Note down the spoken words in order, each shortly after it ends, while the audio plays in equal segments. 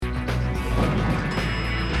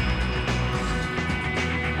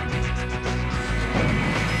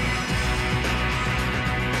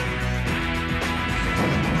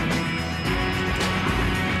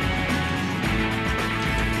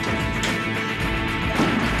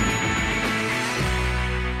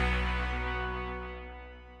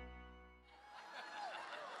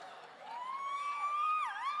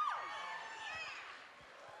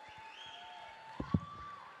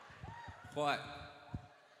What?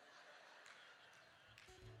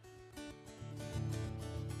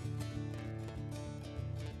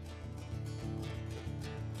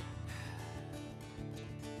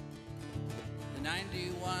 The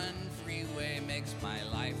 91 freeway makes my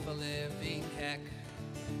life a living heck.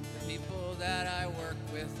 The people that I work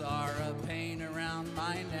with are a pain around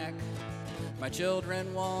my neck. My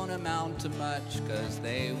children won't amount to much 'cause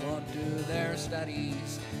they won't do their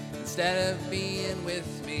studies. Instead of being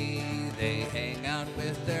with me, they hang out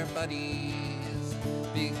with their buddies.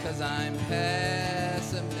 Because I'm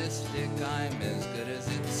pessimistic, I'm as good as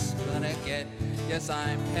it's gonna get. Yes,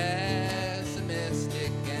 I'm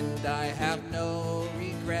pessimistic and I have no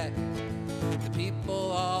regret. The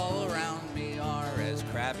people all around me are as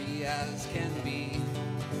crabby as can be.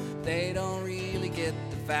 They don't really get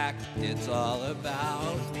the fact it's all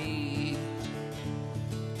about me.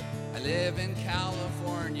 I live in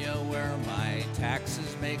California where my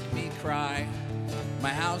taxes make me cry. My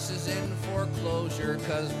house is in foreclosure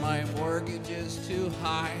 'cause my mortgage is too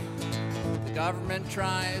high. The government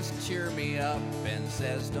tries to cheer me up and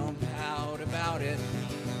says don't pout about it.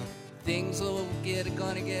 Things will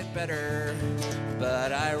gonna get better,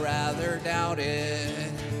 but I rather doubt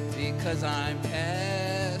it. Because I'm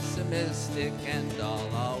pessimistic and I'll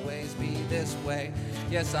always be this way.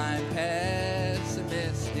 Yes, I'm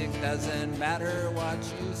pessimistic, doesn't matter what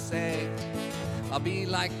you say. I'll be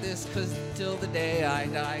like this 'cause till the day I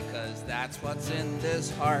die, 'cause that's what's in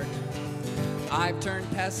this heart. I've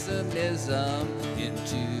turned pessimism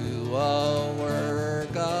into a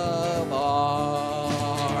work of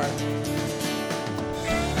art.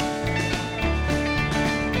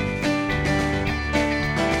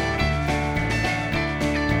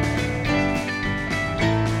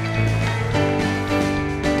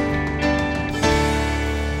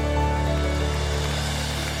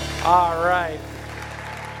 All right.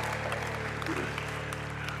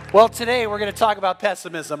 Well, today we're going to talk about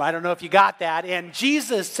pessimism. I don't know if you got that. And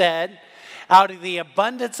Jesus said, out of the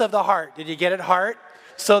abundance of the heart, did you get it, heart?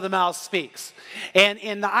 So the mouth speaks.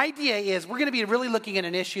 And the idea is we're going to be really looking at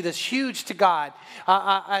an issue that's huge to God.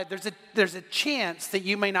 There's a chance that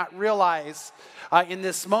you may not realize in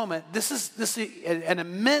this moment, this is an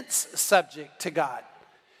immense subject to God.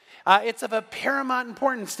 It's of a paramount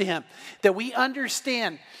importance to him that we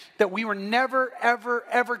understand that we were never, ever,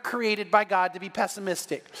 ever created by God to be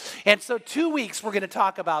pessimistic. And so 2 weeks we're going to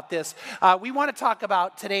talk about this. We want to talk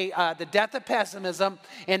about today the death of pessimism,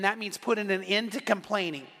 and that means putting an end to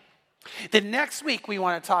complaining. The next week we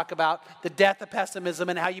want to talk about the death of pessimism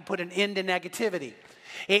and how you put an end to negativity.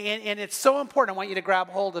 And it's so important. I want you to grab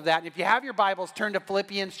hold of that. And if you have your Bibles, turn to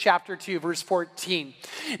Philippians chapter 2, verse 14.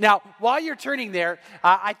 Now, while you're turning there,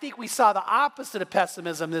 I think we saw the opposite of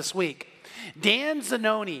pessimism this week. Dan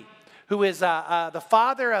Zanoni, who is the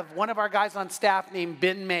father of one of our guys on staff named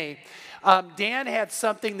Ben May, Dan had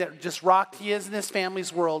something that just rocked his and his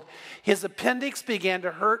family's world. His appendix began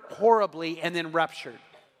to hurt horribly and then ruptured.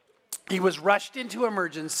 He was rushed into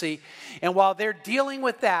emergency, and while they're dealing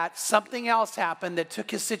with that, something else happened that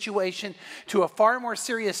took his situation to a far more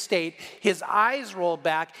serious state. His eyes rolled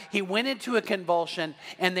back, he went into a convulsion,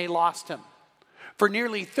 and they lost him. For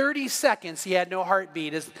nearly 30 seconds, he had no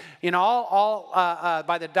heartbeat. As in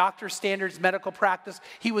by the doctor's standards, medical practice,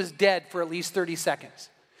 he was dead for at least 30 seconds.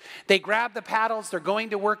 They grab the paddles, they're going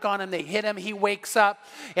to work on him, they hit him, he wakes up,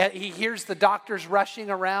 he hears the doctors rushing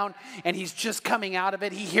around, and he's just coming out of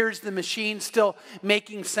it. He hears the machine still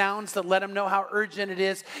making sounds that let him know how urgent it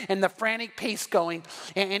is, and the frantic pace going.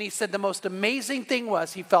 And he said the most amazing thing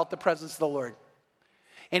was he felt the presence of the Lord.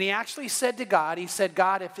 And he actually said to God, he said,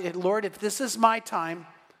 God, Lord, if this is my time,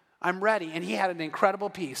 I'm ready. And he had an incredible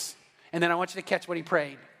peace. And then I want you to catch what he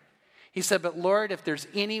prayed. He said, but Lord, if there's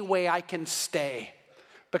any way I can stay,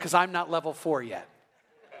 because I'm not level 4 yet.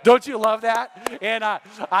 Don't you love that? And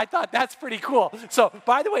I thought that's pretty cool. So,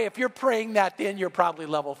 by the way, if you're praying that, then you're probably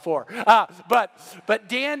level 4. But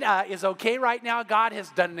Dan is okay right now. God has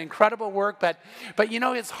done an incredible work. But you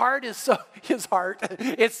know, his heart is so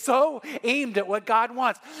aimed at what God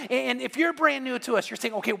wants. And if you're brand new to us, you're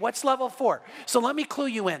saying, okay, what's level 4? So let me clue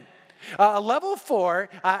you in. Level 4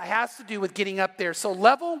 has to do with getting up there. So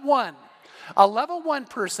level 1, a level 1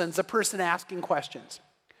 person's a person asking questions.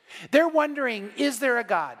 They're wondering, is there a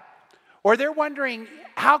God? Or they're wondering,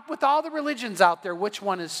 how, with all the religions out there, which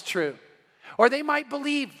one is true? Or they might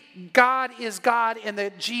believe God is God and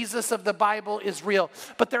the Jesus of the Bible is real.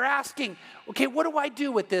 But they're asking, okay, what do I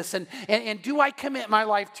do with this? And do I commit my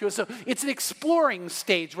life to it? So it's an exploring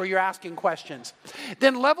stage where you're asking questions.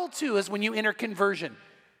 Then level 2 is when you enter conversion.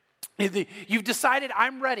 You've decided,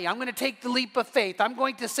 I'm ready. I'm going to take the leap of faith. I'm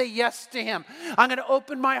going to say yes to him. I'm going to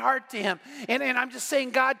open my heart to him. And I'm just saying,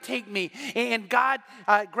 God, take me. And God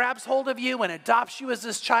grabs hold of you and adopts you as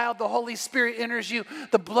his child. The Holy Spirit enters you.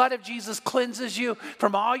 The blood of Jesus cleanses you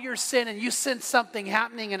from all your sin. And you sense something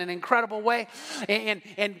happening in an incredible way. And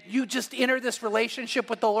you just enter this relationship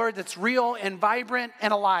with the Lord that's real and vibrant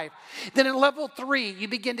and alive. Then in level 3, you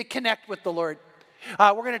begin to connect with the Lord.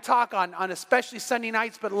 We're going to talk on especially Sunday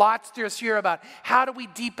nights, but lots this year about how do we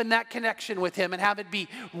deepen that connection with him and have it be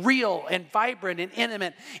real and vibrant and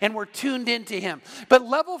intimate, and we're tuned into him. But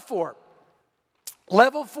level 4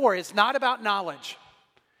 is not about knowledge.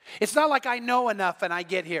 It's not like I know enough and I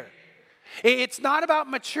get here. It's not about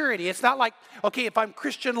maturity. It's not like, okay, if I'm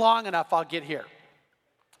Christian long enough, I'll get here.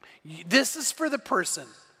 This is for the person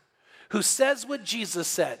who says what Jesus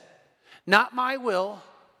said, not my will,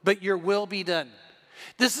 but your will be done.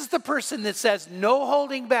 This is the person that says no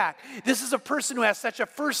holding back. This is a person who has such a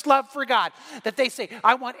first love for God that they say,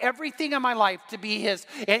 I want everything in my life to be his.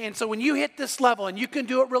 And so when you hit this level, and you can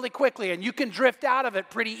do it really quickly, and you can drift out of it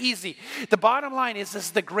pretty easy, the bottom line is this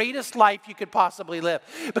is the greatest life you could possibly live.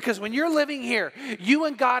 Because when you're living here, you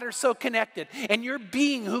and God are so connected, and you're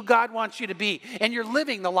being who God wants you to be, and you're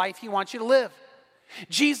living the life he wants you to live.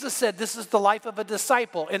 Jesus said this is the life of a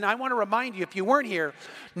disciple. And I want to remind you, if you weren't here,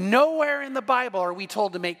 nowhere in the Bible are we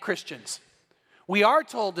told to make Christians. We are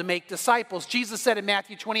told to make disciples. Jesus said in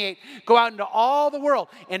Matthew 28, go out into all the world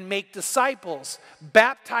and make disciples,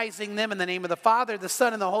 baptizing them in the name of the Father, the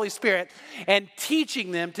Son, and the Holy Spirit, and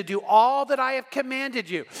teaching them to do all that I have commanded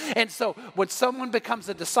you. And so when someone becomes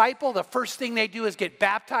a disciple, the first thing they do is get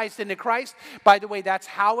baptized into Christ. By the way, that's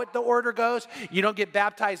how the order goes. You don't get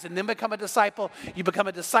baptized and then become a disciple. You become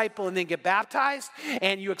a disciple and then get baptized,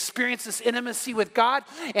 and you experience this intimacy with God.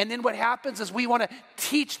 And then what happens is we want to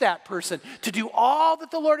teach that person to do all that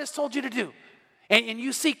the Lord has told you to do. And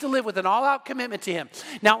you seek to live with an all-out commitment to him.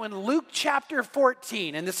 Now in Luke chapter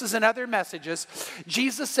 14, and this is in other messages,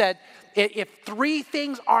 Jesus said, if 3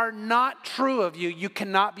 things are not true of you, you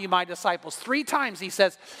cannot be my disciples. 3 times he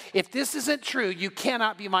says, if this isn't true, you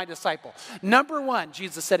cannot be my disciple. Number 1,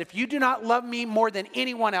 Jesus said, if you do not love me more than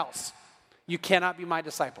anyone else, you cannot be my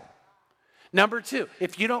disciple. Number 2,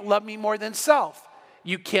 if you don't love me more than self,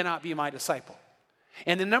 you cannot be my disciple.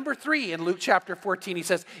 And then number 3, in Luke chapter 14, he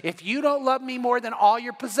says, if you don't love me more than all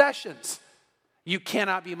your possessions, you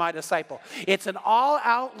cannot be my disciple. It's an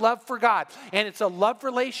all-out love for God. And it's a love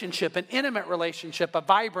relationship, an intimate relationship, a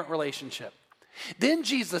vibrant relationship. Then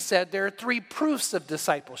Jesus said there are 3 proofs of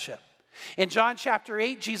discipleship. In John chapter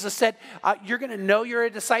 8, Jesus said, you're going to know you're a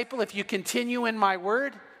disciple if you continue in my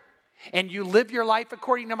word. And you live your life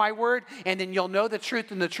according to my word, and then you'll know the truth,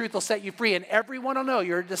 and the truth will set you free. And everyone will know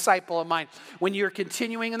you're a disciple of mine when you're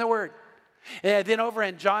continuing in the word. And then over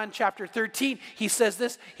in John chapter 13, he says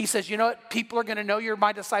this. He says, you know what? People are going to know you're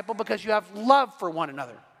my disciple because you have love for one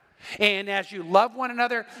another. And as you love one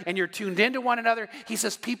another and you're tuned into one another, he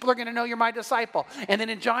says, people are going to know you're my disciple. And then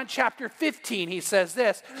in John chapter 15, he says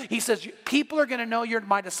this. He says, people are going to know you're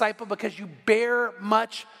my disciple because you bear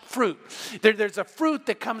much fruit. There's a fruit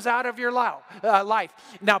that comes out of your life.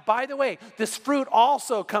 Now, by the way, this fruit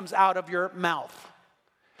also comes out of your mouth.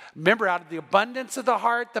 Remember, out of the abundance of the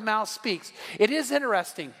heart, the mouth speaks. It is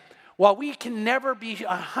interesting. While we can never be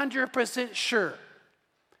 100% sure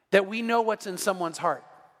that we know what's in someone's heart,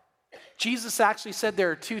 Jesus actually said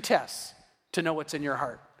there are 2 tests to know what's in your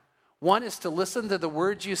heart. One is to listen to the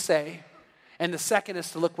words you say, and the second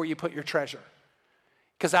is to look where you put your treasure.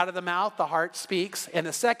 Because out of the mouth, the heart speaks, and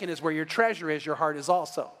the second is where your treasure is, your heart is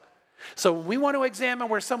also. So when we want to examine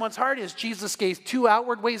where someone's heart is, Jesus gave 2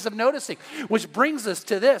 outward ways of noticing, which brings us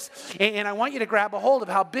to this. And I want you to grab a hold of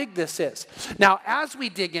how big this is. Now, as we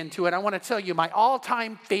dig into it, I want to tell you my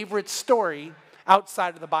all-time favorite story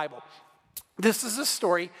outside of the Bible. This is a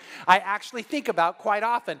story I actually think about quite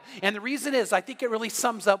often. And the reason is I think it really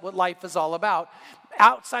sums up what life is all about.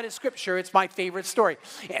 Outside of Scripture, it's my favorite story.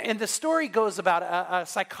 And the story goes about a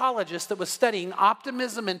psychologist that was studying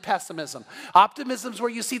optimism and pessimism. Optimism is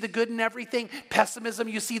where you see the good in everything. Pessimism,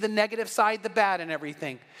 you see the negative side, the bad in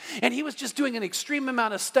everything. And he was just doing an extreme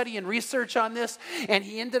amount of study and research on this. And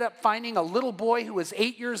he ended up finding a little boy who was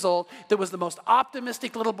 8 years old that was the most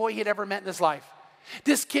optimistic little boy he'd ever met in his life.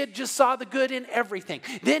 This kid just saw the good in everything.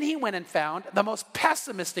 Then he went and found the most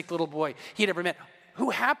pessimistic little boy he'd ever met,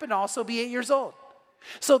 who happened to also be 8 years old.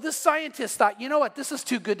 So this scientist thought, you know what, this is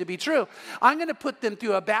too good to be true. I'm going to put them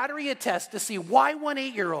through a battery of tests to see why one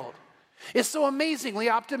 8-year-old is so amazingly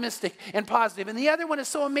optimistic and positive, and the other one is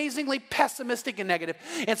so amazingly pessimistic and negative.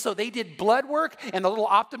 And so they did blood work, and the little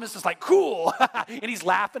optimist is like, cool, and he's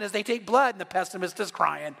laughing as they take blood, and the pessimist is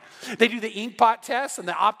crying. They do the ink pot test, and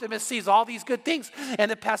the optimist sees all these good things, and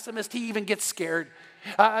the pessimist, he even gets scared.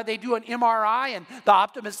 They do an MRI, and the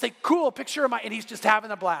optimist say, cool, picture of and he's just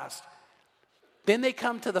having a blast. Then they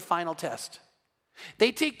come to the final test.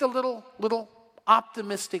 They take the little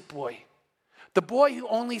optimistic boy, the boy who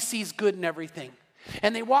only sees good in everything.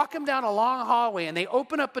 And they walk him down a long hallway, and they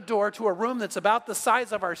open up a door to a room that's about the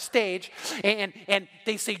size of our stage. And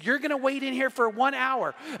they say, you're going to wait in here for 1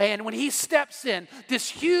 hour. And when he steps in, this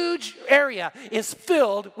huge area is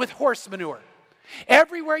filled with horse manure.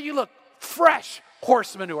 Everywhere you look, fresh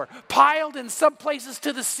horse manure, piled in some places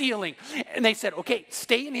to the ceiling. And they said, okay,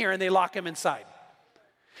 stay in here, and they lock him inside.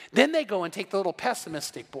 Then they go and take the little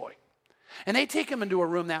pessimistic boy. And they take him into a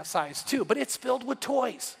room that size too, but it's filled with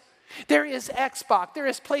toys. There is Xbox, there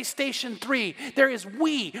is PlayStation 3, there is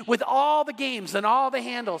Wii with all the games and all the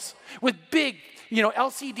handles, with big,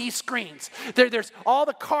 LCD screens. There's all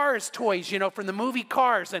the Cars toys, from the movie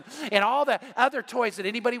Cars, and all the other toys that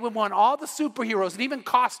anybody would want, all the superheroes and even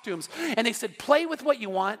costumes. And they said, play with what you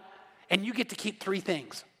want, and you get to keep 3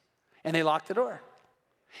 things. And they locked the door.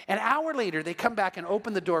 An hour later, they come back and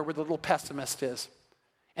open the door where the little pessimist is.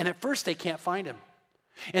 And at first, they can't find him.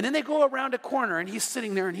 And then they go around a corner, and he's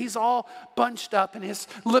sitting there, and he's all bunched up, and his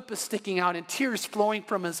lip is sticking out, and tears flowing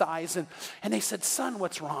from his eyes. And they said, son,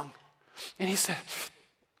 what's wrong? And he said,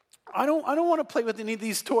 I don't want to play with any of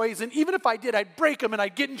these toys. And even if I did, I'd break them, and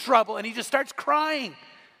I'd get in trouble. And he just starts crying.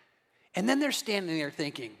 And then they're standing there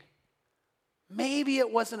thinking, maybe it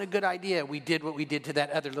wasn't a good idea we did what we did to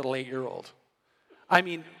that other little 8-year-old. I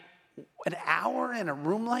mean, an hour in a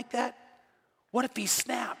room like that? What if he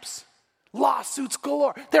snaps? Lawsuits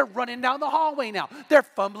galore. They're running down the hallway now. They're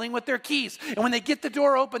fumbling with their keys. And when they get the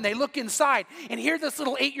door open, they look inside. And here this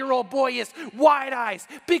little 8-year-old boy is, wide eyes,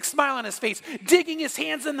 big smile on his face, digging his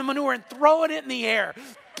hands in the manure and throwing it in the air.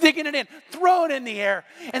 Digging it in, throw it in the air.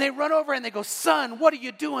 And they run over and they go, son, what are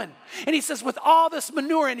you doing? And he says, with all this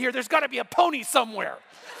manure in here, there's got to be a pony somewhere.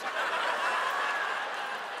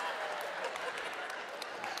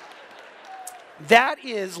 That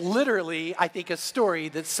is literally, I think, a story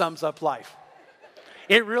that sums up life.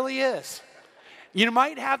 It really is. You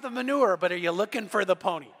might have the manure, but are you looking for the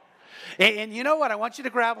pony? And you know what I want you to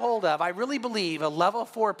grab hold of? I really believe a level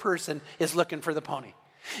 4 person is looking for the pony.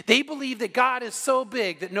 They believe that God is so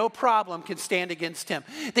big that no problem can stand against him.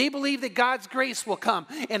 They believe that God's grace will come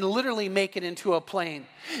and literally make it into a plane.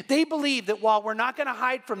 They believe that while we're not going to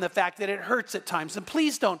hide from the fact that it hurts at times, and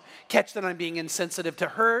please don't catch that I'm being insensitive to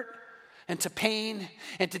hurt, and to pain,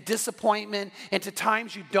 and to disappointment, and to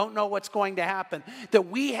times you don't know what's going to happen, that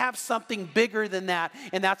we have something bigger than that,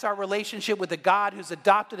 and that's our relationship with a God who's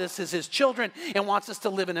adopted us as his children and wants us to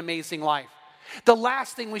live an amazing life. The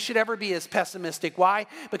last thing we should ever be is pessimistic. Why?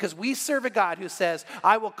 Because we serve a God who says,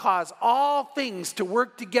 I will cause all things to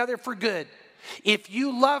work together for good. If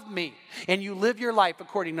you love me and you live your life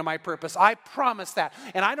according to my purpose, I promise that.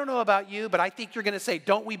 And I don't know about you, but I think you're going to say,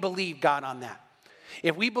 don't we believe God on that?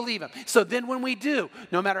 If we believe him. So then when we do,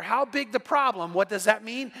 no matter how big the problem, what does that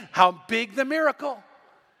mean? How big the miracle.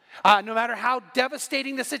 No matter how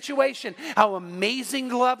devastating the situation, how amazing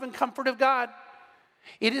the love and comfort of God.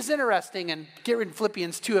 It is interesting, and get in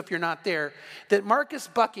Philippians 2 if you're not there, that Marcus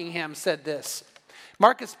Buckingham said this.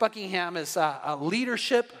 Marcus Buckingham is a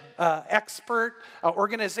leadership expert,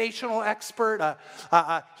 organizational expert.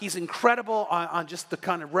 He's incredible on just the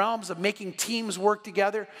kind of realms of making teams work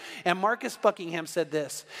together. And Marcus Buckingham said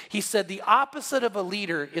this. He said, the opposite of a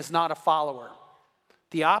leader is not a follower.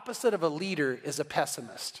 The opposite of a leader is a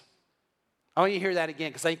pessimist. I want you to hear that again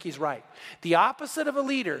because I think he's right. The opposite of a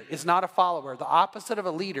leader is not a follower. The opposite of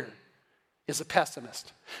a leader is a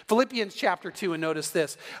pessimist. Philippians chapter 2, and notice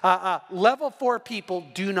this. Level 4 people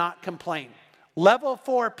do not complain. Level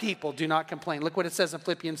 4 people do not complain. Look what it says in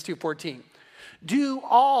Philippians 2:14. Do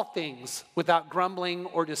all things without grumbling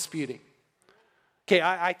or disputing. Okay,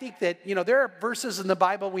 I think that, there are verses in the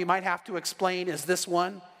Bible we might have to explain. Is this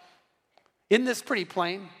one? Isn't this pretty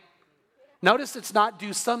plain? Notice it's not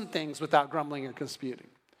do some things without grumbling or disputing.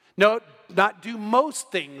 No, not do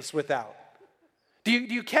most things without. Do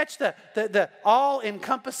you catch the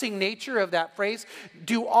all-encompassing nature of that phrase?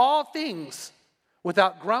 Do all things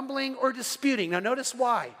without grumbling or disputing. Now notice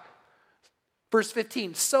why. Verse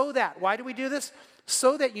 15, so that. Why do we do this?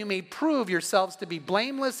 so that you may prove yourselves to be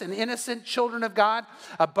blameless and innocent children of God,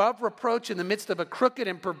 above reproach in the midst of a crooked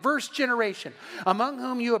and perverse generation, among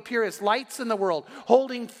whom you appear as lights in the world,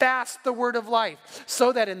 holding fast the word of life,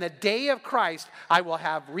 so that in the day of Christ I will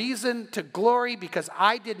have reason to glory, because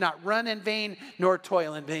I did not run in vain nor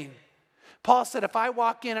toil in vain. Paul said, if I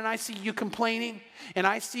walk in and I see you complaining and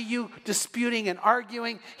I see you disputing and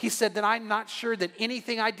arguing, he said, then I'm not sure that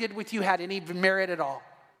anything I did with you had any merit at all.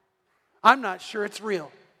 I'm not sure it's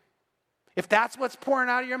real, if that's what's pouring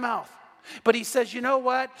out of your mouth. But he says, you know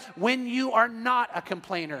what? When you are not a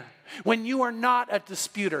complainer, when you are not a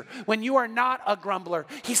disputer, when you are not a grumbler,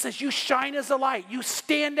 he says you shine as a light. You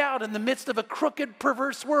stand out in the midst of a crooked,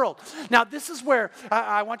 perverse world. Now, this is where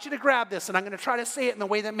I want you to grab this, and I'm going to try to say it in the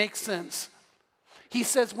way that makes sense. He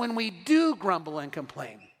says when we do grumble and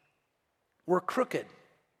complain, we're crooked.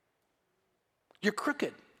 You're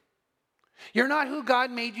crooked. You're not who God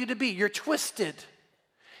made you to be. You're twisted.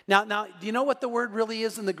 Now, do you know what the word really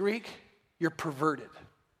is in the Greek? You're perverted.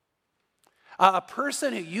 A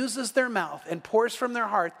person who uses their mouth and pours from their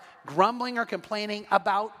heart, grumbling or complaining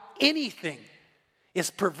about anything, is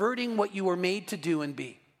perverting what you were made to do and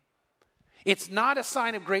be. It's not a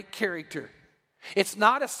sign of great character. It's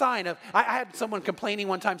not a sign of, I had someone complaining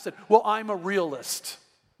one time, said, well, I'm a realist.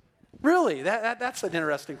 Really? That's an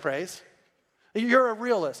interesting phrase. You're a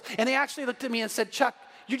realist. And they actually looked at me and said, Chuck,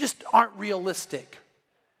 you just aren't realistic.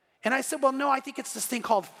 And I said, well, no, I think it's this thing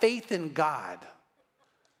called faith in God.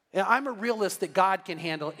 And I'm a realist that God can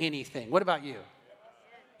handle anything. What about you?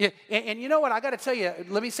 Yeah, and you know what? I got to tell you,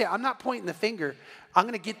 let me say, I'm not pointing the finger. I'm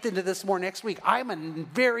going to get into this more next week. I'm a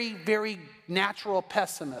very, very natural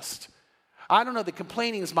pessimist. I don't know that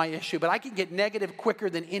complaining is my issue, but I can get negative quicker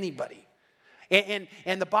than anybody.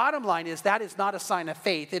 And the bottom line is that is not a sign of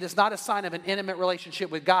faith. It is not a sign of an intimate relationship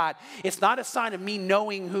with God. It's not a sign of me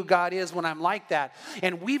knowing who God is when I'm like that.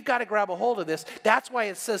 And we've got to grab a hold of this. That's why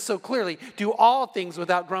it says so clearly, do all things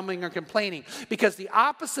without grumbling or complaining. Because the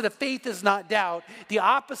opposite of faith is not doubt. The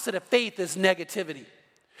opposite of faith is negativity.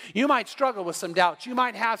 You might struggle with some doubts. You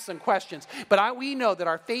might have some questions. But we know that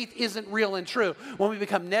our faith isn't real and true when we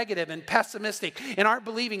become negative and pessimistic and aren't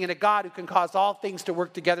believing in a God who can cause all things to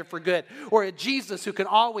work together for good, or a Jesus who can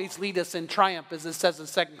always lead us in triumph, as it says in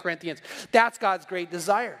 2 Corinthians. That's God's great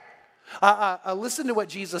desire. Listen to what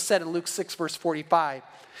Jesus said in Luke 6, verse 45.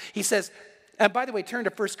 He says, and by the way, turn to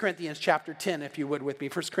 1 Corinthians chapter 10, if you would with me,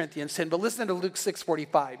 1 Corinthians 10. But listen to Luke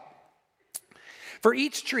 6:45. For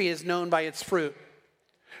each tree is known by its fruit.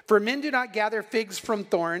 For men do not gather figs from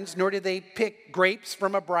thorns, nor do they pick grapes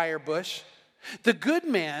from a briar bush. The good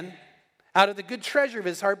man, out of the good treasure of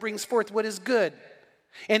his heart, brings forth what is good.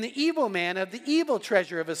 And the evil man, of the evil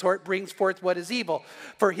treasure of his heart, brings forth what is evil.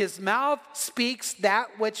 For his mouth speaks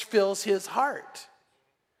that which fills his heart.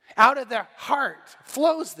 Out of the heart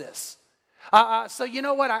flows this. So you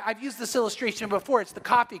know what? I've used this illustration before. It's the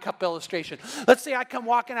coffee cup illustration. Let's say I come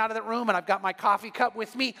walking out of the room and I've got my coffee cup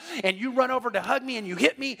with me, and you run over to hug me and you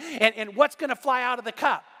hit me, and what's going to fly out of the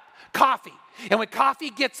cup? Coffee. And when coffee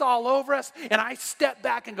gets all over us and I step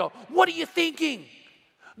back and go, what are you thinking?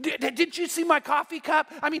 Didn't you see my coffee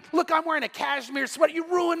cup? I mean, look, I'm wearing a cashmere sweater. You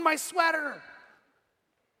ruined my sweater.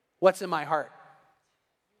 What's in my heart?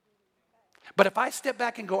 But if I step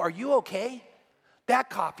back and go, are you okay? That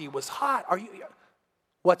coffee was hot.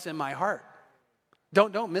 What's in my heart?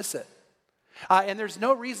 Don't miss it. And there's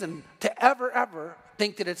no reason to ever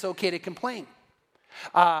think that it's okay to complain.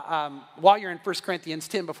 While you're in 1 Corinthians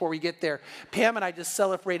 10, before we get there, Pam and I just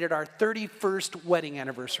celebrated our 31st wedding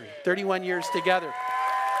anniversary, 31 years together.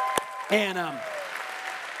 And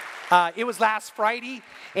it was last Friday,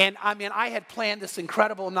 and I had planned this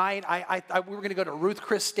incredible night. We were going to go to Ruth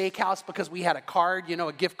Chris Steakhouse because we had a card,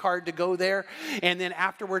 a gift card to go there. And then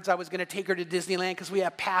afterwards, I was going to take her to Disneyland because we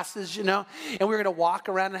have passes, and we were going to walk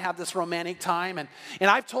around and have this romantic time. And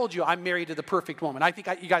I've told you, I'm married to the perfect woman. I think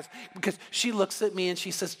you guys, because she looks at me and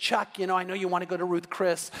she says, Chuck, I know you want to go to Ruth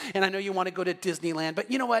Chris, and I know you want to go to Disneyland, but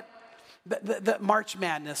you know what? The March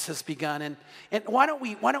Madness has begun, and why don't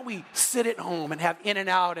we sit at home and have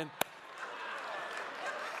In-N-Out and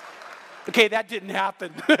okay, that didn't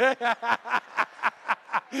happen.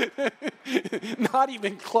 Not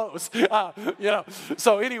even close.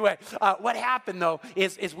 So anyway, what happened though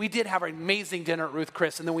is we did have an amazing dinner at Ruth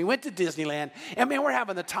Chris, and then we went to Disneyland, and man, we're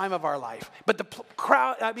having the time of our life. But the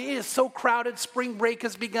crowd, it is so crowded. Spring break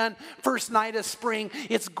has begun. First night of spring.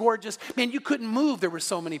 It's gorgeous. Man, you couldn't move. There were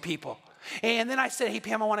so many people. And then I said, hey,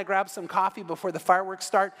 Pam, I want to grab some coffee before the fireworks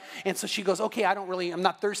start. And so she goes, okay, I'm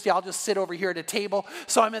not thirsty. I'll just sit over here at a table.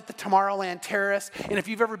 So I'm at the Tomorrowland Terrace. And if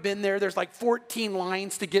you've ever been there, there's like 14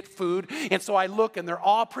 lines to get food. And so I look, and they're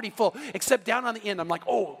all pretty full, except down on the end. I'm like,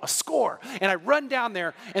 oh, a score. And I run down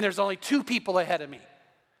there, and there's only 2 people ahead of me.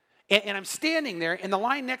 And I'm standing there, and the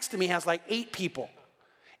line next to me has like 8 people.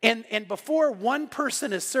 And before one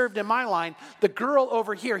person is served in my line, the girl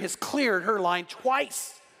over here has cleared her line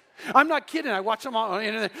twice. I'm not kidding. I watch them all.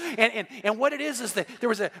 And what it is that there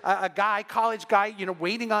was a guy, college guy,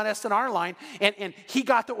 waiting on us in our line. And he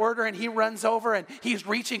got the order, and he runs over, and he's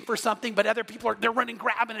reaching for something. But other people they're running,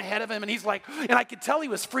 grabbing ahead of him. And he's like, and I could tell he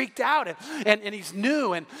was freaked out. And he's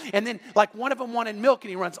new. And then like one of them wanted milk,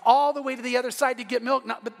 and he runs all the way to the other side to get milk.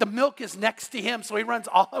 But the milk is next to him. So he runs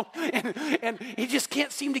all, and he just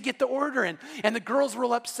can't seem to get the order. And the girl's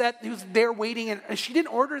real upset who's there waiting. And she didn't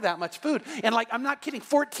order that much food. And like, I'm not kidding,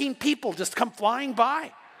 14 people just come flying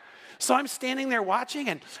by. So I'm standing there watching,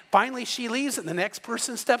 and finally she leaves, and the next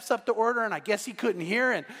person steps up to order, and I guess he couldn't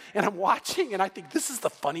hear, and I'm watching, and I think this is the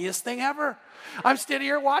funniest thing ever. I'm standing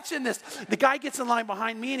here watching this. The guy gets in line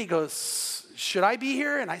behind me, and he goes, should I be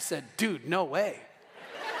here? And I said, dude, no way.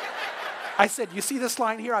 I said, you see this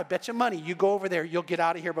line here? I bet you money. You go over there, you'll get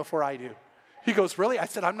out of here before I do. He goes, really? I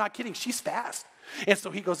said, I'm not kidding. She's fast. And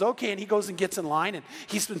so he goes, okay, and he goes and gets in line, and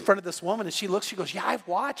he's in front of this woman, and she looks, she goes, yeah, I've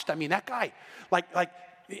watched. I mean, that guy, like,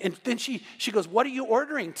 and then she goes, what are you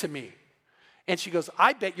ordering to me? And she goes,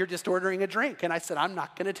 I bet you're just ordering a drink. And I said, I'm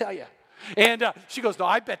not going to tell you. And she goes, no,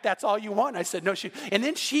 I bet that's all you want. I said, no. And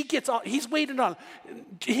then she gets all, he's waited on.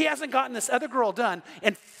 He hasn't gotten this other girl done,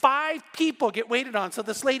 and 5 people get waited on. So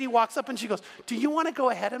this lady walks up, and she goes, do you want to go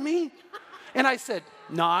ahead of me? And I said,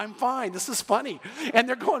 no, I'm fine. This is funny. And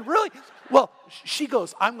they're going, really? Well, she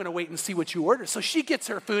goes, I'm going to wait and see what you order. So she gets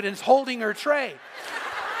her food and is holding her tray.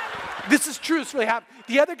 This is true. It's really happened.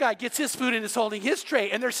 The other guy gets his food and is holding his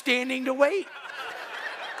tray, and they're standing to wait.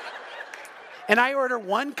 And I order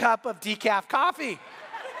 1 cup of decaf coffee.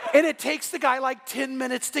 And it takes the guy like 10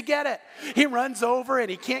 minutes to get it. He runs over, and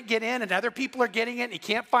he can't get in, and other people are getting it, and he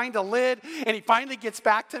can't find a lid, and he finally gets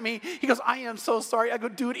back to me. He goes, I am so sorry. I go,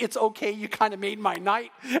 dude, it's okay. You kind of made my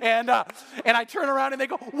night. And I turn around, and they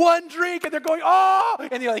go, 1 drink, and they're going, oh,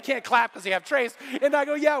 and they can't clap because they have trays. And I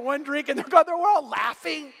go, yeah, 1 drink, and they're all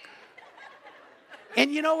laughing.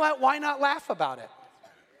 And you know what? Why not laugh about it?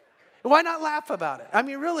 Why not laugh about it? I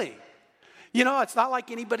mean, really. It's not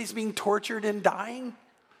like anybody's being tortured and dying.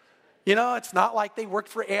 It's not like they worked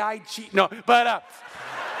for AIG. No, but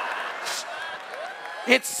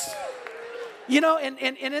it's, and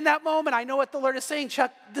in that moment, I know what the Lord is saying,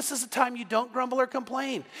 Chuck, this is a time you don't grumble or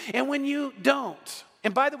complain. And when you don't,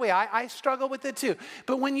 and by the way, I struggle with it too,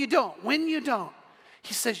 but when you don't,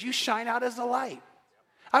 he says, you shine out as a light.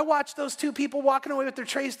 I watch those 2 people walking away with their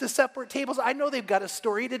trays to separate tables. I know they've got a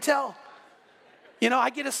story to tell. I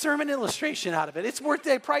get a sermon illustration out of it. It's worth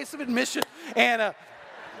the price of admission. And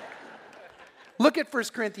look at 1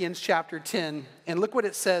 Corinthians chapter 10, and look what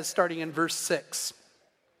it says starting in verse 6.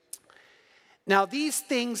 Now, these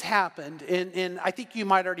things happened, and I think you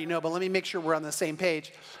might already know, but let me make sure we're on the same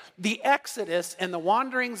page. The Exodus and the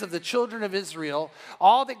wanderings of the children of Israel,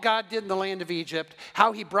 all that God did in the land of Egypt,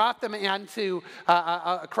 how he brought them into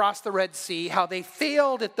across the Red Sea, how they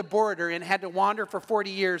failed at the border and had to wander for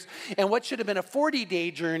 40 years, and what should have been a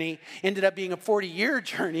 40-day journey ended up being a 40-year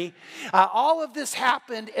journey. All of this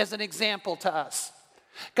happened as an example to us.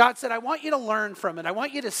 God said, I want you to learn from it. I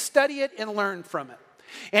want you to study it and learn from it.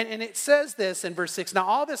 And it says this in verse 6, now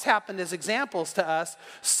all this happened as examples to us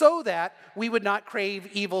so that we would not crave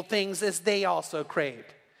evil things as they also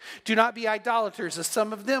craved. Do not be idolaters as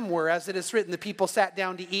some of them were, as it is written, the people sat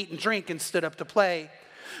down to eat and drink and stood up to play.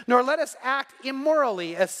 Nor let us act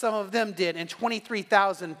immorally as some of them did, and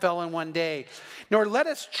 23,000 fell in one day. Nor let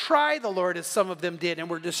us try the Lord as some of them did and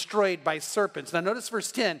were destroyed by serpents. Now notice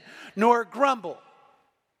verse 10, nor grumble.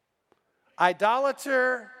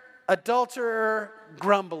 Idolater, adulterer,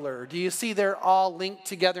 grumbler. Do you see they're all linked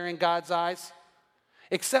together in God's eyes?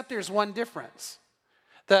 Except there's one difference.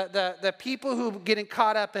 The people who getting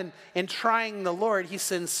caught up in trying the Lord, he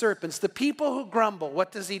sends serpents. The people who grumble,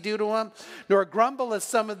 what does he do to them? Nor grumble as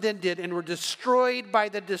some of them did and were destroyed by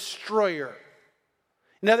the destroyer.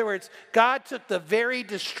 In other words, God took the very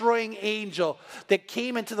destroying angel that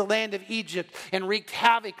came into the land of Egypt and wreaked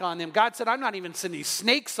havoc on them. God said, I'm not even sending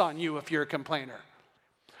snakes on you if you're a complainer.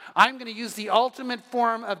 I'm going to use the ultimate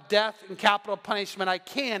form of death and capital punishment I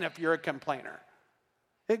can if you're a complainer.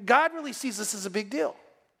 God really sees this as a big deal.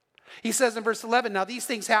 He says in verse 11, now these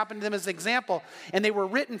things happened to them as an example, and they were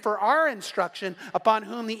written for our instruction, upon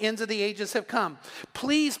whom the ends of the ages have come.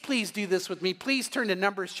 Please do this with me. Please turn to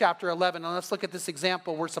Numbers chapter 11, and let's look at this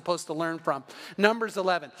example we're supposed to learn from. Numbers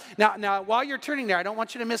 11. Now, while you're turning there, I don't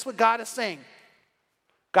want you to miss what God is saying.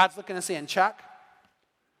 God's looking and saying, Chuck,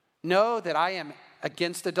 know that I am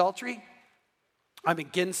against adultery. I'm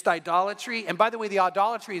against idolatry. And by the way, the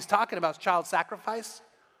idolatry he's talking about is child sacrifice.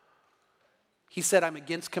 He said, I'm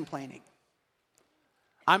against complaining.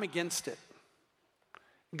 I'm against it.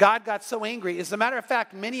 God got so angry. As a matter of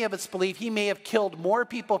fact, many of us believe he may have killed more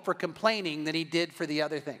people for complaining than he did for the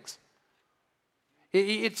other things.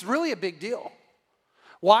 It's really a big deal.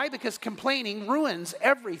 Why? Because complaining ruins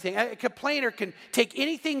everything. A complainer can take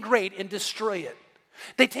anything great and destroy it.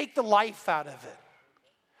 They take the life out of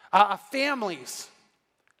it.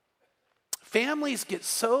 Families get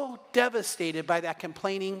so devastated by that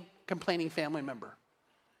complaining family member.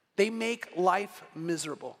 They make life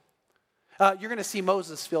miserable. You're going to see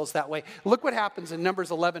Moses feels that way. Look what happens in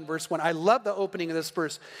Numbers 11, verse 1. I love the opening of this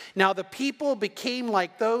verse. Now the people became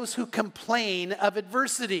like those who complain of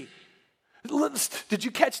adversity. Did you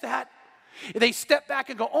catch that? They step back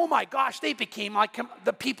and go, oh my gosh, they became like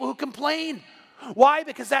the people who complain. Why?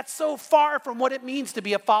 Because that's so far from what it means to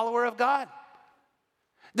be a follower of God.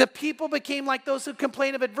 The people became like those who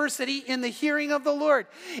complain of adversity in the hearing of the Lord.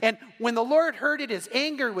 And when the Lord heard it, his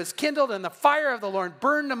anger was kindled, and the fire of the Lord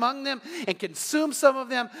burned among them and consumed some of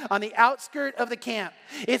them on the outskirt of the camp.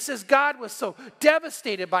 It says God was so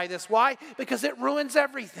devastated by this. Why? Because it ruins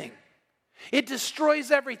everything. It destroys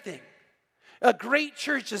everything. Great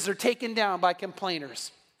churches are taken down by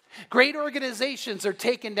complainers. Great organizations are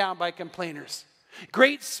taken down by complainers.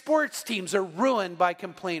 Great sports teams are ruined by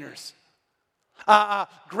complainers.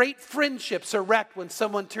 Great friendships are wrecked when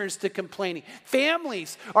someone turns to complaining.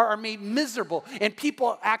 Families are made miserable. And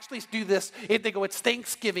people actually do this. They go, it's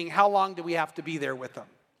Thanksgiving. How long do we have to be there with them?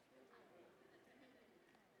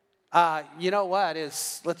 You know what?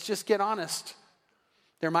 Let's just get honest.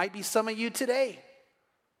 There might be some of you today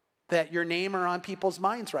that your name are on people's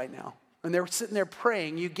minds right now. And they're sitting there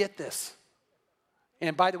praying, you get this.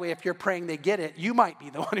 And by the way, if you're praying they get it, you might be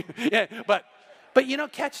the one who, yeah, but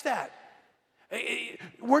catch that.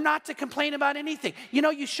 We're not to complain about anything.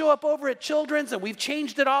 You show up over at Children's and we've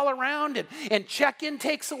changed it all around and check-in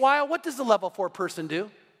takes a while. What does the level 4 person do?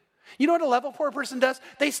 You know what a level 4 person does?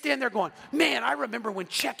 They stand there going, man, I remember when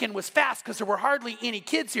check-in was fast because there were hardly any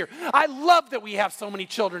kids here. I love that we have so many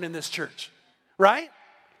children in this church, right?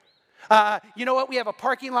 You know what? We have a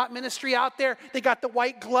parking lot ministry out there. They got the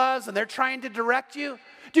white gloves and they're trying to direct you.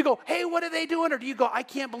 Do you go, hey, what are they doing? Or do you go, I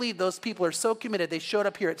can't believe those people are so committed. They showed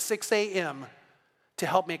up here at 6 a.m. to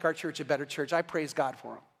help make our church a better church. I praise God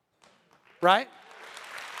for them. Right?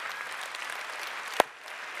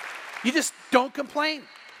 You just don't complain.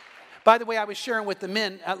 By the way, I was sharing with the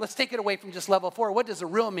men, let's take it away from just level 4. What does a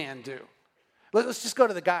real man do? Let's just go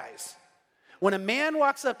to the guys. When a man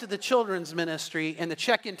walks up to the children's ministry and the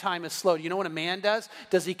check-in time is slow, do you know what a man does?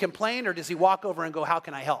 Does he complain or does he walk over and go, how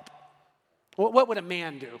can I help? What would a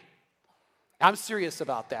man do? I'm serious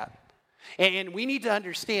about that. And we need to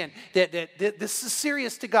understand that this is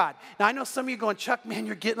serious to God. Now, I know some of you are going, Chuck, man,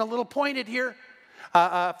 you're getting a little pointed here.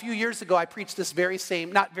 A few years ago, I preached this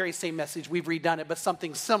not very same message. We've redone it, but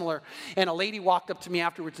something similar. And a lady walked up to me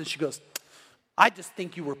afterwards and she goes, I just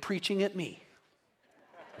think you were preaching at me.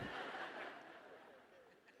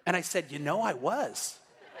 And I said, I was.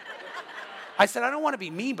 I said, I don't want to be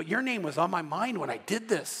mean, but your name was on my mind when I did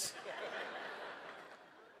this.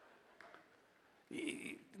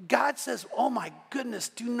 God says, oh my goodness,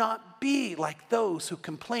 do not be like those who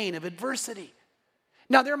complain of adversity.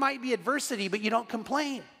 Now, there might be adversity, but you don't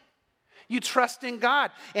complain. You trust in God,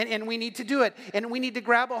 and we need to do it, and we need to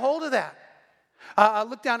grab a hold of that.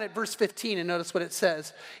 Look down at verse 15 and notice what it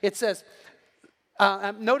says. It says,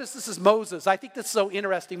 notice this is Moses. I think this is so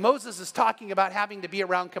interesting. Moses is talking about having to be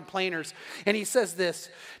around complainers. And he says this,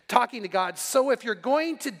 talking to God, so if you're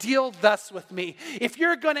going to deal thus with me, if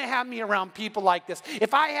you're going to have me around people like this,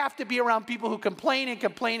 if I have to be around people who complain and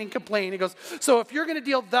complain and complain, he goes, so if you're going to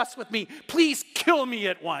deal thus with me, please kill me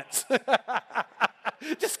at once.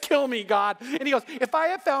 Just kill me, God. And he goes, if I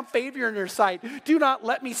have found favor in your sight, do not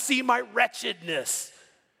let me see my wretchedness.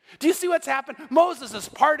 Do you see what's happened? Moses has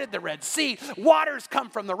parted the Red Sea. Waters come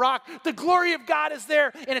from the rock. The glory of God is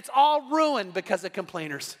there, and it's all ruined because of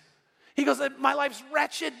complainers. He goes, my life's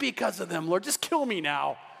wretched because of them, Lord. Just kill me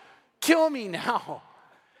now. Kill me now.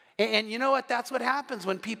 And you know what? That's what happens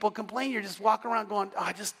when people complain. You're just walking around going,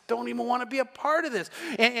 I just don't even want to be a part of this.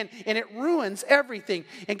 And it ruins everything.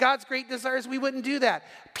 And God's great desire is we wouldn't do that.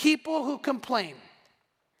 People who complain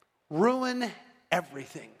ruin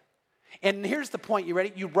everything. And here's the point, you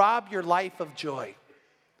ready? You rob your life of joy.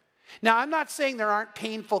 Now, I'm not saying there aren't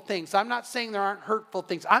painful things. I'm not saying there aren't hurtful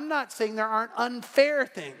things. I'm not saying there aren't unfair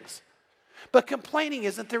things. But complaining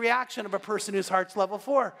isn't the reaction of a person whose heart's level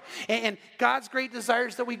 4. And God's great desire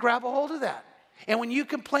is that we grab a hold of that. And when you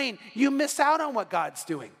complain, you miss out on what God's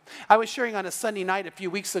doing. I was sharing on a Sunday night a few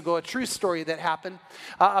weeks ago a true story that happened.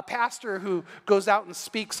 A pastor who goes out and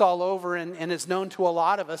speaks all over and is known to a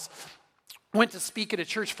lot of us went to speak at a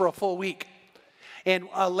church for a full week. And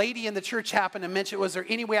a lady in the church happened to mention, was there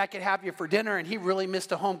any way I could have you for dinner? And he really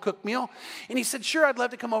missed a home-cooked meal. And he said, sure, I'd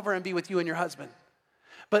love to come over and be with you and your husband.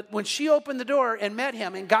 But when she opened the door and met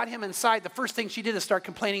him and got him inside, the first thing she did is start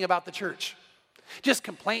complaining about the church. Just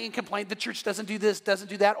complain. The church doesn't do this, doesn't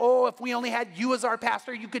do that. Oh, if we only had you as our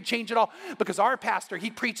pastor, you could change it all. Because our pastor,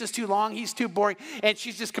 he preaches too long, he's too boring. And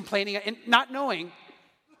she's just complaining and not knowing,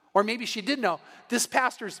 or maybe she did know, this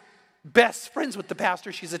pastor's best friends with the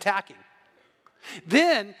pastor she's attacking.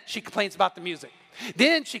 Then she complains about the music.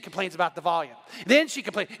 Then she complains about the volume. Then she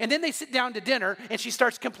complains. And then they sit down to dinner and she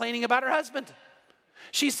starts complaining about her husband.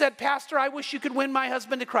 She said, Pastor, I wish you could win my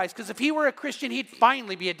husband to Christ, because if he were a Christian, he'd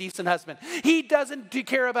finally be a decent husband. He doesn't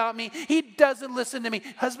care about me. He doesn't listen to me.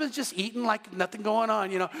 Husband's just eating like nothing going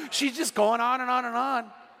on, She's just going on and on and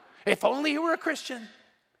on. If only he were a Christian.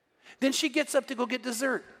 Then she gets up to go get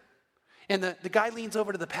dessert. And the guy leans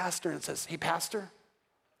over to the pastor and says, hey, Pastor,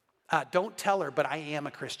 don't tell her, but I am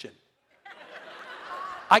a Christian.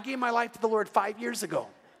 I gave my life to the Lord 5 years ago.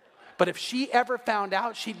 But if she ever found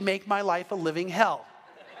out, she'd make my life a living hell.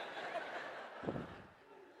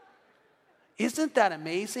 Isn't that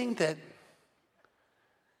amazing that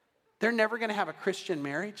they're never going to have a Christian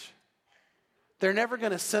marriage? They're never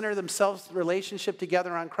going to center themselves relationship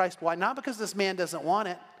together on Christ. Why? Not because this man doesn't want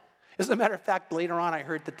it. As a matter of fact, later on I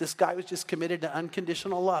heard that this guy was just committed to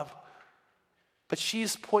unconditional love. But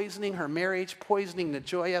she's poisoning her marriage, poisoning the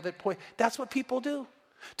joy of it. That's what people do.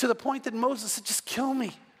 To the point that Moses said, just kill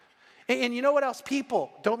me. And you know what else?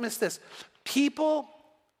 People, don't miss this. People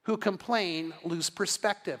who complain lose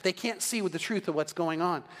perspective. They can't see with the truth of what's going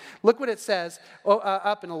on. Look what it says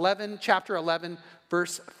up in chapter 11,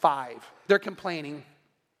 verse 5. They're complaining.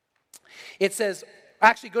 It says,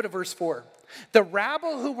 actually go to verse 4. The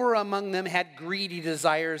rabble who were among them had greedy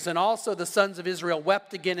desires, and also the sons of Israel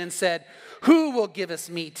wept again and said, who will give us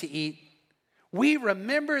meat to eat? We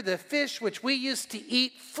remember the fish which we used to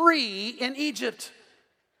eat free in Egypt.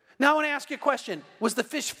 Now I want to ask you a question. Was the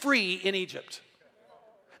fish free in Egypt?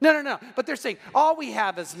 No. But they're saying, all we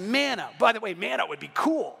have is manna. By the way, manna would be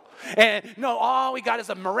cool. And no, all we got is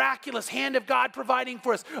a miraculous hand of God providing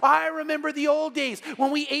for us. I remember the old days when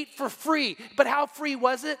we ate for free. But how free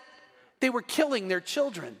was it? They were killing their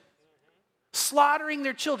children. Slaughtering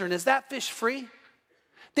their children. Is that fish free?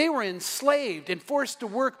 They were enslaved and forced to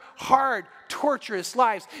work hard, torturous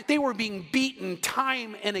lives. They were being beaten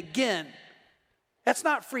time and again. That's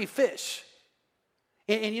not free fish.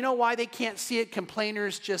 And you know why they can't see it?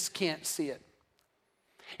 Complainers just can't see it.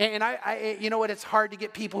 And I you know what? It's hard to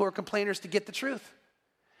get people who are complainers to get the truth.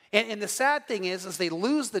 And the sad thing is they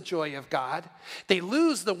lose the joy of God. They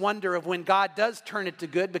lose the wonder of when God does turn it to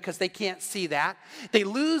good because they can't see that. They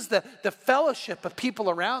lose the fellowship of people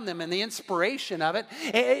around them and the inspiration of it.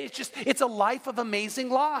 It's a life of amazing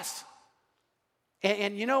loss.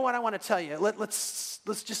 And you know what I want to tell you? Let's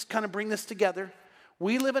just kind of bring this together.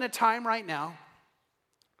 We live in a time right now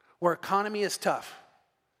where economy is tough.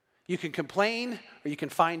 You can complain or you can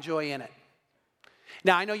find joy in it.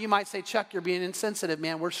 Now, I know you might say, Chuck, you're being insensitive,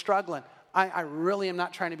 man. We're struggling. I really am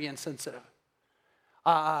not trying to be insensitive.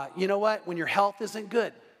 You know what? When your health isn't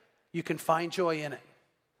good, you can find joy in it.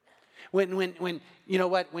 When you know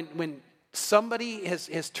what? When somebody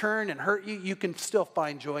has turned and hurt you, you can still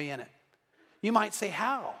find joy in it. You might say,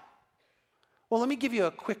 how? Well, let me give you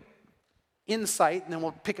a quick insight, and then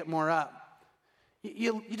we'll pick it more up.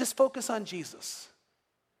 You just focus on Jesus.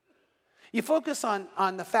 You focus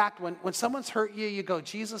on the fact when someone's hurt you, you go,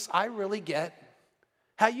 Jesus, I really get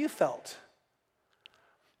how you felt.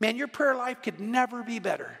 Man, your prayer life could never be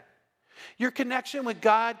better. Your connection with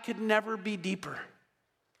God could never be deeper.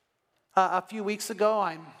 A few weeks ago,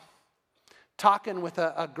 I'm talking with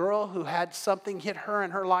a girl who had something hit her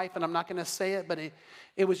in her life, and I'm not going to say it, but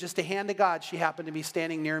it was just a hand of God. She happened to be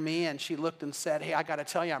standing near me, and she looked and said, hey, I got to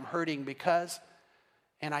tell you, I'm hurting because,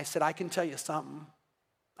 and I said, I can tell you something.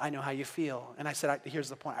 I know how you feel. And I said, here's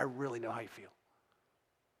the point. I really know how you feel.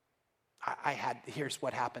 Here's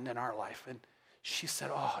what happened in our life. And she said,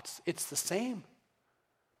 oh, it's the same.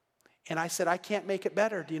 And I said, I can't make it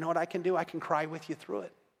better. Do you know what I can do? I can cry with you through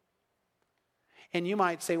it. And you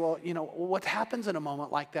might say, well, what happens in a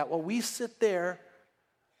moment like that? Well, we sit there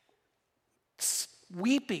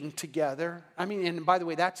weeping together. And by the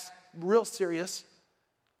way, that's real serious.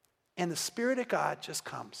 And the Spirit of God just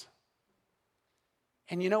comes.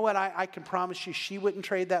 And you know what? I can promise you, she wouldn't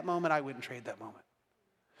trade that moment. I wouldn't trade that moment.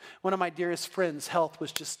 One of my dearest friends' health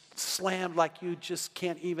was just slammed like you just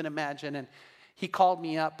can't even imagine. And he called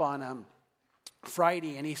me up on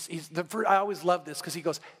Friday, and I always love this because he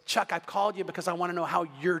goes, Chuck, I've called you because I want to know how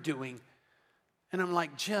you're doing. And I'm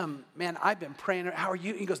like, Jim, man, I've been praying. How are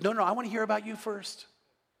you? He goes, no, I want to hear about you first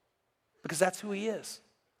because that's who he is.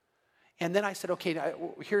 And then I said, okay,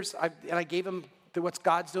 and I gave him what's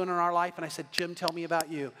God's doing in our life. And I said, Jim, tell me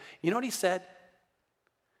about you. You know what he said?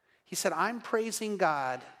 He said, I'm praising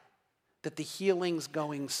God that the healing's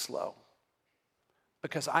going slow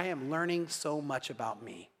because I am learning so much about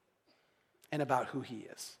me and about who he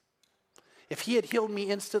is. If he had healed me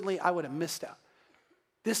instantly, I would have missed out.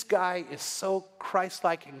 This guy is so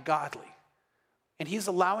Christ-like and godly. And he's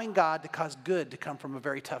allowing God to cause good to come from a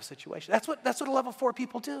very tough situation. That's what a level 4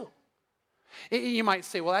 people do. You might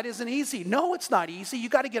say, well, that isn't easy. No, it's not easy. You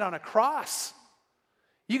got to get on a cross.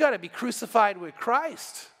 You got to be crucified with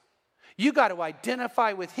Christ. You got to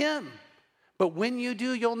identify with him. But when you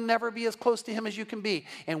do, you'll never be as close to him as you can be.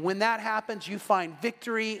 And when that happens, you find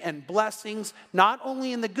victory and blessings, not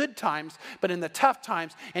only in the good times, but in the tough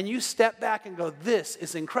times. And you step back and go, this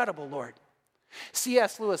is incredible, Lord.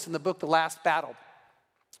 C.S. Lewis in the book, The Last Battle,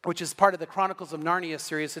 which is part of the Chronicles of Narnia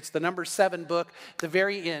series. It's the number 7 book, the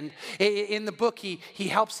very end. In the book, he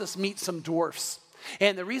helps us meet some dwarfs.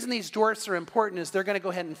 And the reason these dwarfs are important is they're going to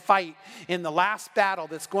go ahead and fight in the last battle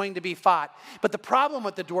that's going to be fought. But the problem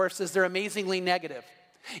with the dwarfs is they're amazingly negative.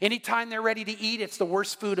 Anytime they're ready to eat, it's the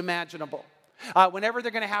worst food imaginable. Whenever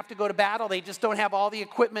they're going to have to go to battle, they just don't have all the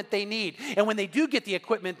equipment they need. And when they do get the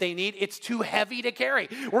equipment they need, it's too heavy to carry.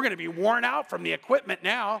 We're going to be worn out from the equipment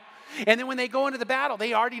now. And then when they go into the battle,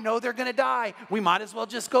 they already know they're going to die. We might as well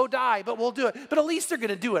just go die, but we'll do it. But at least they're going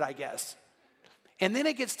to do it, I guess. And then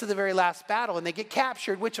it gets to the very last battle, and they get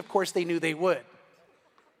captured, which, of course, they knew they would.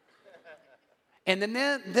 And then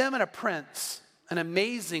them and a prince, an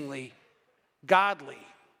amazingly godly,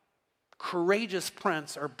 courageous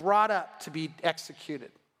prince, are brought up to be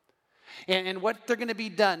executed. And what they're going to be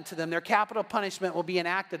done to them, their capital punishment will be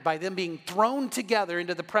enacted by them being thrown together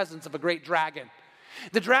into the presence of a great dragon.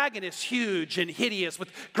 The dragon is huge and hideous with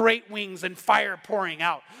great wings and fire pouring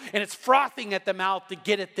out. And it's frothing at the mouth to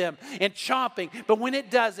get at them and chomping. But when it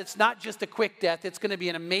does, it's not just a quick death. It's going to be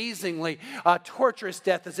an amazingly torturous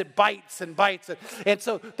death as it bites and bites. And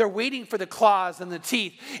so they're waiting for the claws and the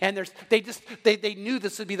teeth. And they knew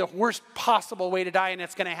this would be the worst possible way to die, and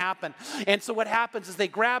it's going to happen. And so what happens is they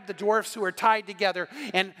grab the dwarfs who are tied together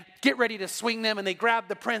and get ready to swing them, and they grab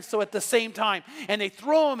the prince, so at the same time, and they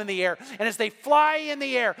throw them in the air. And as they fly in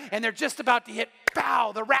the air, and they're just about to hit,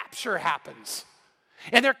 pow, the rapture happens.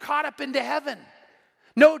 And they're caught up into heaven.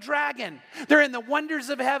 No dragon. They're in the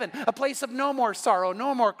wonders of heaven, a place of no more sorrow,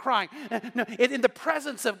 no more crying, in the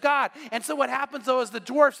presence of God. And so what happens, though, is the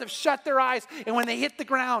dwarfs have shut their eyes, and when they hit the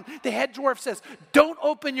ground, the head dwarf says, don't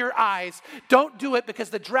open your eyes. Don't do it,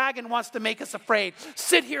 because the dragon wants to make us afraid.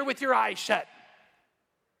 Sit here with your eyes shut.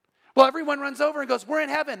 Well, everyone runs over and goes, we're in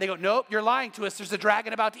heaven. They go, nope, you're lying to us. There's a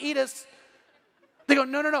dragon about to eat us. They go,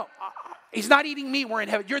 no. He's not eating me. We're in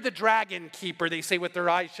heaven. You're the dragon keeper, they say with their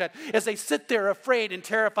eyes shut, as they sit there afraid and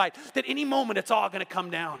terrified that any moment it's all going to come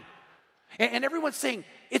down. And everyone's saying,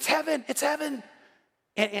 it's heaven, it's heaven.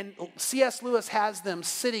 And C.S. Lewis has them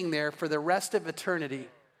sitting there for the rest of eternity,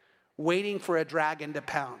 waiting for a dragon to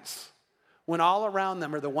pounce, when all around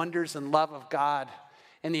them are the wonders and love of God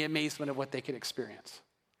and the amazement of what they could experience.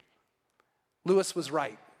 Lewis was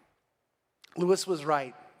right. Lewis was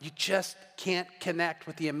right. You just can't connect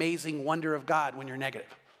with the amazing wonder of God when you're negative.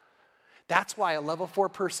 That's why a level 4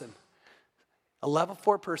 person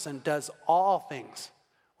does all things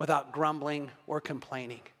without grumbling or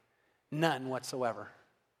complaining. None whatsoever.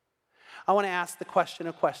 I want to ask the question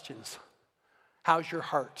of questions. How's your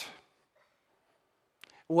heart?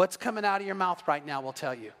 What's coming out of your mouth right now will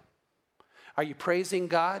tell you. Are you praising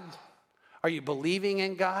God? Are you believing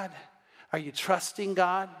in God? Are you trusting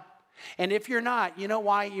God? And if you're not, you know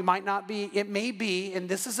why you might not be? It may be, and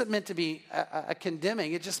this isn't meant to be a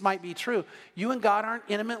condemning, it just might be true. You and God aren't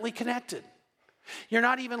intimately connected. You're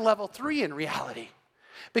not even level 3 in reality.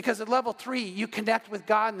 Because at level 3, you connect with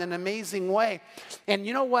God in an amazing way. And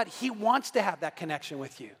you know what? He wants to have that connection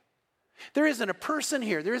with you. There isn't a person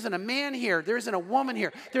here. There isn't a man here. There isn't a woman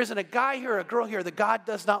here. There isn't a guy here or a girl here that God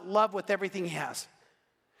does not love with everything he has.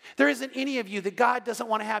 There isn't any of you that God doesn't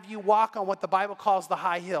want to have you walk on what the Bible calls the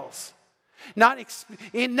high hills.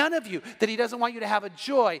 In none of you, that he doesn't want you to have a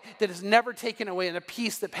joy that is never taken away and a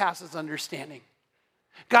peace that passes understanding.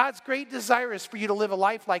 God's great desire is for you to live a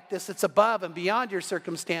life like this that's above and beyond your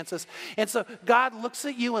circumstances. And so God looks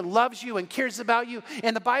at you and loves you and cares about you.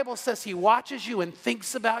 And the Bible says he watches you and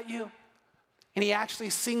thinks about you. And he actually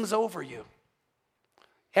sings over you.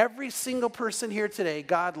 Every single person here today,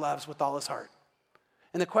 God loves with all his heart.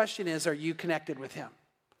 And the question is, are you connected with him?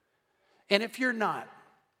 And if you're not,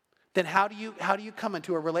 then how do you come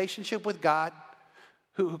into a relationship with God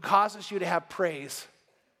who causes you to have praise,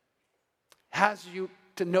 has you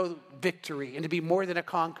to know victory and to be more than a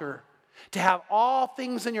conqueror, to have all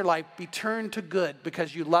things in your life be turned to good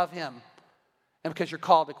because you love him and because you're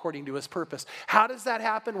called according to his purpose? How does that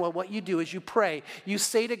happen? Well, what you do is you pray. You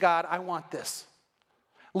say to God, I want this.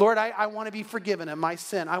 Lord, I want to be forgiven of my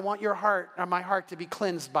sin. I want your heart, or my heart, to be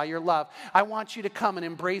cleansed by your love. I want you to come and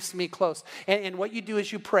embrace me close. And what you do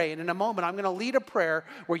is you pray. And in a moment, I'm going to lead a prayer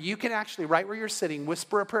where you can actually, right where you're sitting,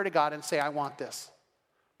 whisper a prayer to God and say, I want this.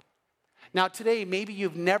 Now today, maybe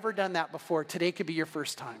you've never done that before. Today could be your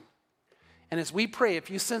first time. And as we pray, if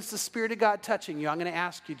you sense the Spirit of God touching you, I'm going to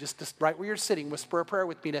ask you just right where you're sitting, whisper a prayer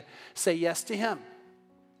with me to say yes to him.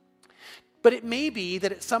 But it may be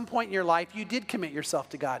that at some point in your life, you did commit yourself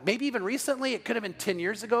to God. Maybe even recently, it could have been 10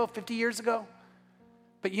 years ago, 50 years ago.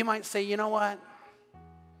 But you might say, you know what?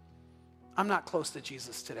 I'm not close to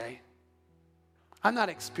Jesus today. I'm not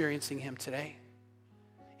experiencing him today.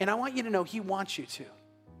 And I want you to know he wants you to.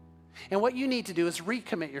 And what you need to do is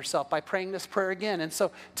recommit yourself by praying this prayer again. And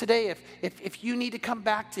so today, if you need to come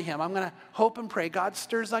back to him, I'm going to hope and pray God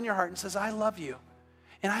stirs on your heart and says, I love you.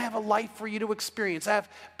 And I have a life for you to experience. I have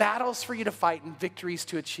battles for you to fight and victories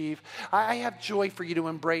to achieve. I have joy for you to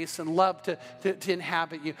embrace and love to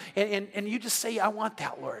inhabit you. And you just say, I want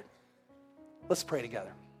that, Lord. Let's pray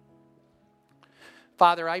together.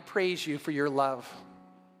 Father, I praise you for your love.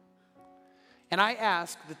 And I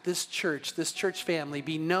ask that this church family,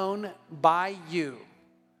 be known by you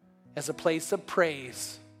as a place of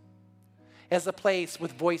praise, as a place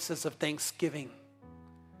with voices of thanksgiving,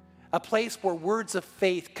 a place where words of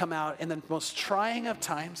faith come out in the most trying of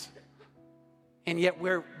times, and yet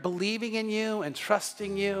we're believing in you and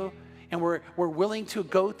trusting you, and we're willing to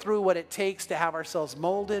go through what it takes to have ourselves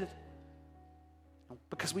molded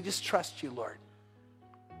because we just trust you, Lord.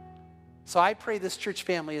 So I pray this church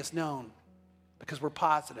family is known because we're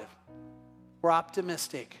positive, we're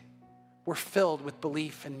optimistic, we're filled with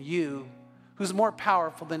belief in you, who's more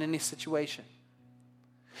powerful than any situation.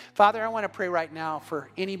 Father, I want to pray right now for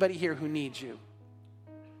anybody here who needs you.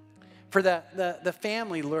 For the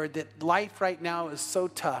family, Lord, that life right now is so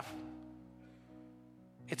tough.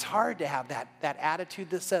 It's hard to have that attitude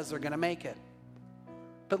that says they're going to make it.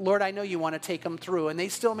 But Lord, I know you want to take them through. And they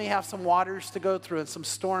still may have some waters to go through and some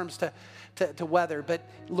storms to weather. But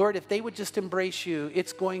Lord, if they would just embrace you,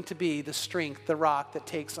 it's going to be the strength, the rock that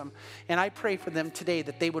takes them. And I pray for them today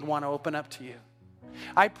that they would want to open up to you.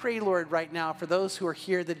 I pray, Lord, right now for those who are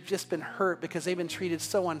here that have just been hurt because they've been treated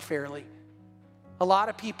so unfairly. A lot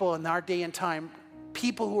of people in our day and time,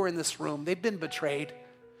 people who are in this room, they've been betrayed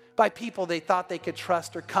by people they thought they could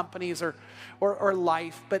trust, or companies, or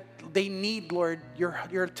life. But they need, Lord,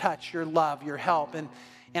 your touch, your love, your help. And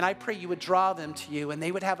I pray you would draw them to you, and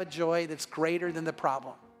they would have a joy that's greater than the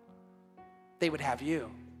problem. They would have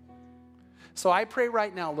you. So I pray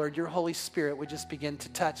right now, Lord, your Holy Spirit would just begin to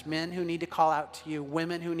touch men who need to call out to you,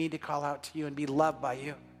 women who need to call out to you and be loved by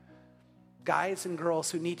you, guys and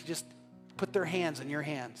girls who need to just put their hands in your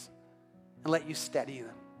hands and let you steady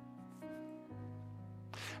them.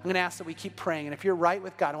 I'm going to ask that we keep praying. And if you're right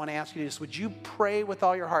with God, I want to ask you to just, would you pray with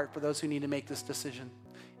all your heart for those who need to make this decision?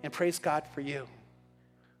 And praise God for you.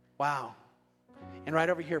 Wow. And right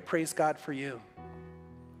over here, praise God for you.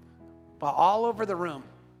 Well, all over the room.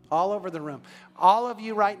 All over the room. All of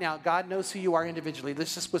you right now, God knows who you are individually.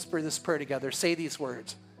 Let's just whisper this prayer together. Say these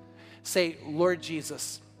words. Say, Lord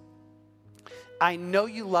Jesus, I know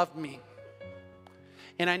you love me.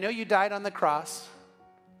 And I know you died on the cross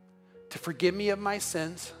to forgive me of my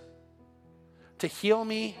sins, to heal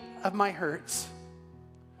me of my hurts,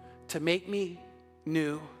 to make me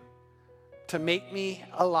new, to make me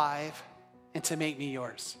alive, and to make me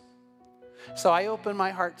yours. So I open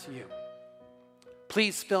my heart to you.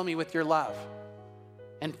 Please fill me with your love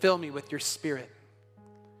and fill me with your spirit.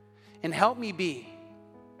 And help me be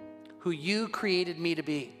who you created me to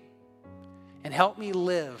be. And help me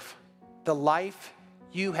live the life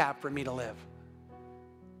you have for me to live.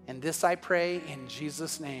 And this I pray in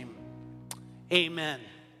Jesus' name. Amen.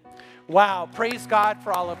 Wow. Praise God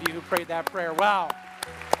for all of you who prayed that prayer. Wow.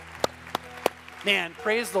 Man,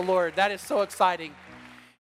 praise the Lord. That is so exciting.